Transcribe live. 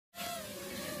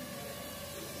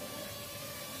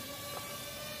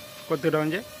కొద్దిగా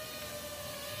డౌన్ చేయి.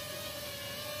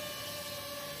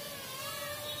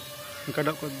 ఇంకా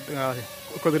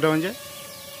కొద్దిగా డౌన్ చేయి.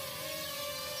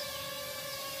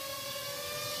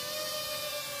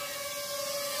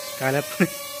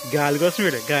 గాలి కోసం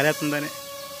వీడు గాలి వేస్తుందని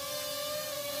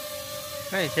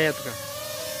చేయత్తుగా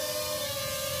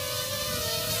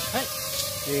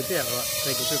అయితే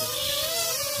తగ్గుతుంది.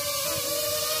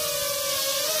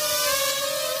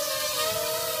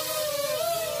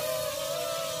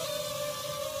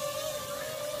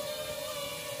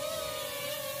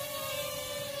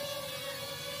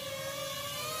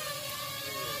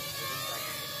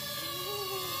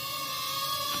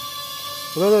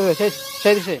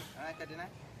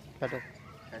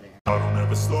 I don't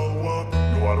ever slow up,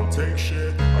 no I don't take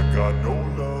shit. I got no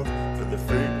love for the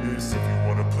fakeness. If you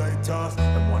wanna play tough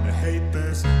and wanna hate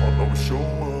this, I'll always show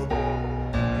up.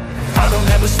 I don't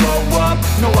ever slow up,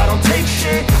 no I don't take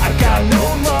shit. I got no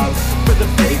love for the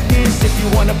fakeness. If you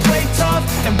wanna play tough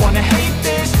and wanna hate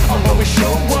this, I'll always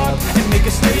show up and make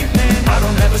a statement. I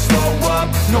don't ever slow up,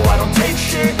 no I don't take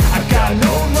shit. I got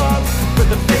no love for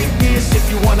the fakeness. If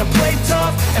you wanna play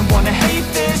tough and wanna hate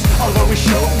this, I'll always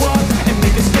show up and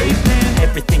make a statement.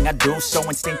 Everything I do so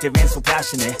instinctive and so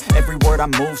passionate. Every word I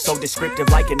move so descriptive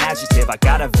like an adjective. I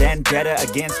got a vendetta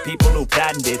against people who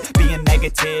patented being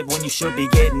negative when you should be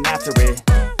getting after it.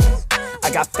 I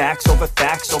got facts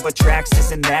over tracks, this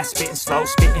and that. Spitting slow,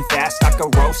 spitting fast, I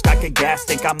could roast, I could gas.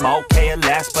 Think I'm okay at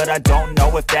last, but I don't know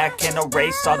if that can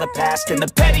erase all the past. And the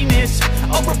pettiness,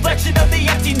 a reflection of the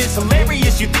emptiness.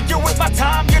 Hilarious, you think you're worth my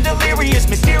time, you're delirious.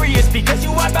 Mysterious, because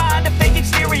you hide behind a fake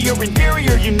exterior.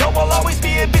 Inferior, you know I'll always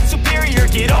be a bit superior.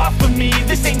 Get off of me,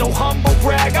 this ain't no humble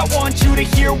brag. I want you to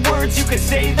hear words, you can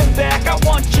say them back. I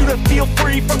want you to feel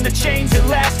free from the chains at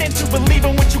last, and to believe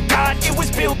in what you got, it was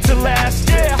built to last,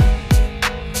 yeah.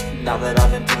 Now that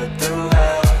I've been put through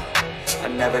hell, I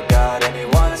never got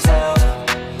anyone's help.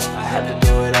 I had to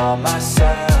do it all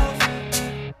myself.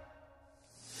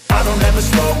 I don't ever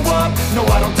slow up, no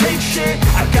I don't take shit.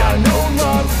 I got no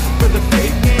love for the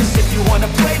fakeness. If you wanna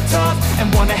play tough and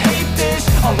wanna hate this,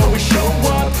 I'll always show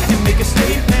up and make a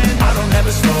statement. I don't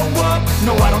ever slow up,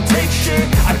 no I don't take shit.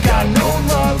 I got no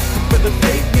love for the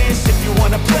fakeness. If you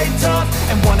wanna play tough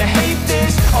and wanna hate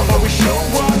this, I'll always show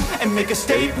up and make a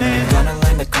statement. Gonna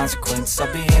learn the consequence of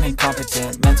being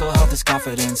incompetent. Mental health is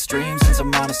confidence, dreams and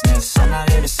some honestness. I'm not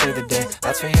here to save the day,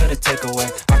 that's for you to take away.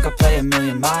 I could play a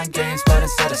million mind games, but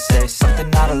instead I say something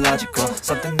not illogical,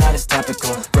 something that is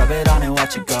topical. Rub it on and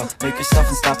watch it go, make yourself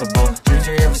unstoppable. Dreams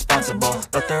are irresponsible,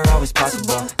 but they're always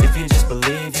possible. If you just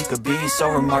believe, you could be so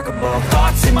remarkable.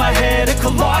 Thoughts in my head, a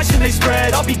collage and they spread.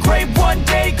 I'll be great one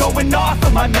day, going off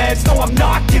of my meds. No, I'm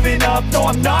not giving up, no,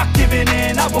 I'm not giving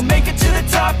in. I will make it to the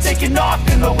top, taking off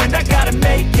in the wind. I gotta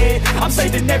make it, I'm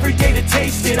saving every day to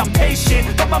taste it. I'm patient,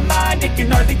 but my mind, it can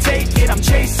hardly take it. I'm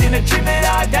chasing a dream that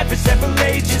I've had for several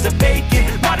ages. A vacant,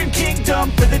 modern kingdom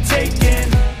for the taking.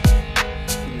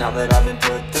 Now that I've been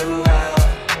put through hell,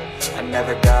 I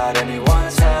never got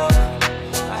anyone's help.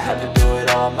 I had to do it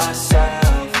all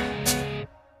myself.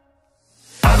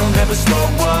 I don't ever slow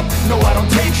up, no I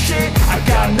don't take shit. I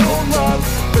got no love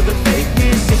for the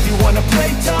fakeness. If you wanna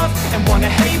play tough and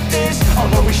wanna hate this,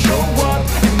 I'll always show up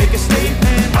and make a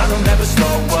statement. I don't ever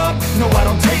slow up, no I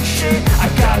don't take shit. I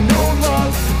got no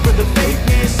love for the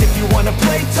fakeness. If you wanna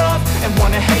play tough and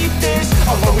wanna hate this,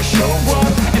 I'll always show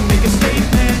up and make a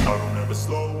statement. I don't ever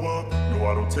slow up, no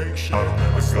I don't take shit. I don't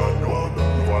ever slow up,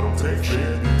 no I don't take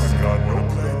shit. I got no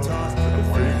play tough for the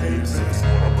fakeness. If you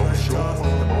wanna play tough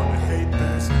and wanna hate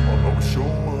this, I'll always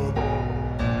show up.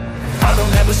 I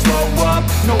don't ever slow up,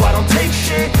 no I don't take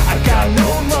shit. I got no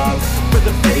love for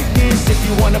the fakeness. If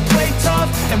you wanna play tough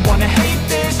and wanna hate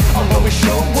this, I'll always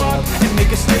show up and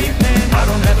make a statement. I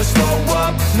don't ever slow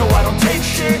up, no I don't take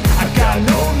shit. I got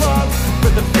no love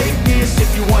for the fakeness. If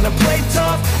you wanna play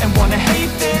tough and wanna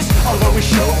hate this, I'll always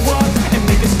show up and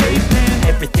make a statement.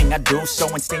 Everything I do so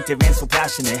instinctive and so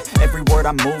passionate. Every word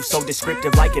I move so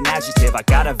descriptive like an adjective. I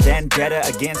got a vendetta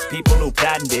against people who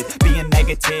patented being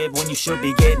negative when you should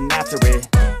be getting after it.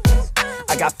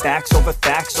 I got facts over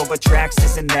tracks,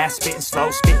 this and that. Spitting slow,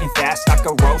 spitting fast, I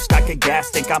could roast, I could gas.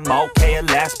 Think I'm okay at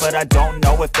last, but I don't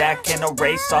know if that can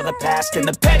erase all the past. And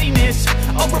the pettiness,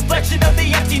 a reflection of the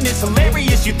emptiness.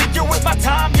 Hilarious, you think you're worth my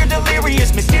time, you're delirious.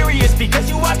 Mysterious, because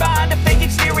you hide behind a fake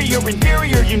exterior.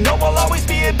 Inferior, you know I'll always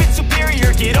be a bit superior.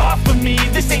 Get off of me,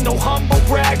 this ain't no humble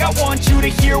brag. I want you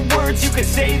to hear words, you can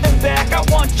say them back. I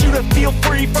want you to feel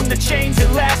free from the chains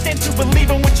at last, and to believe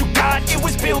in what you got, it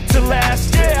was built to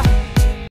last, yeah.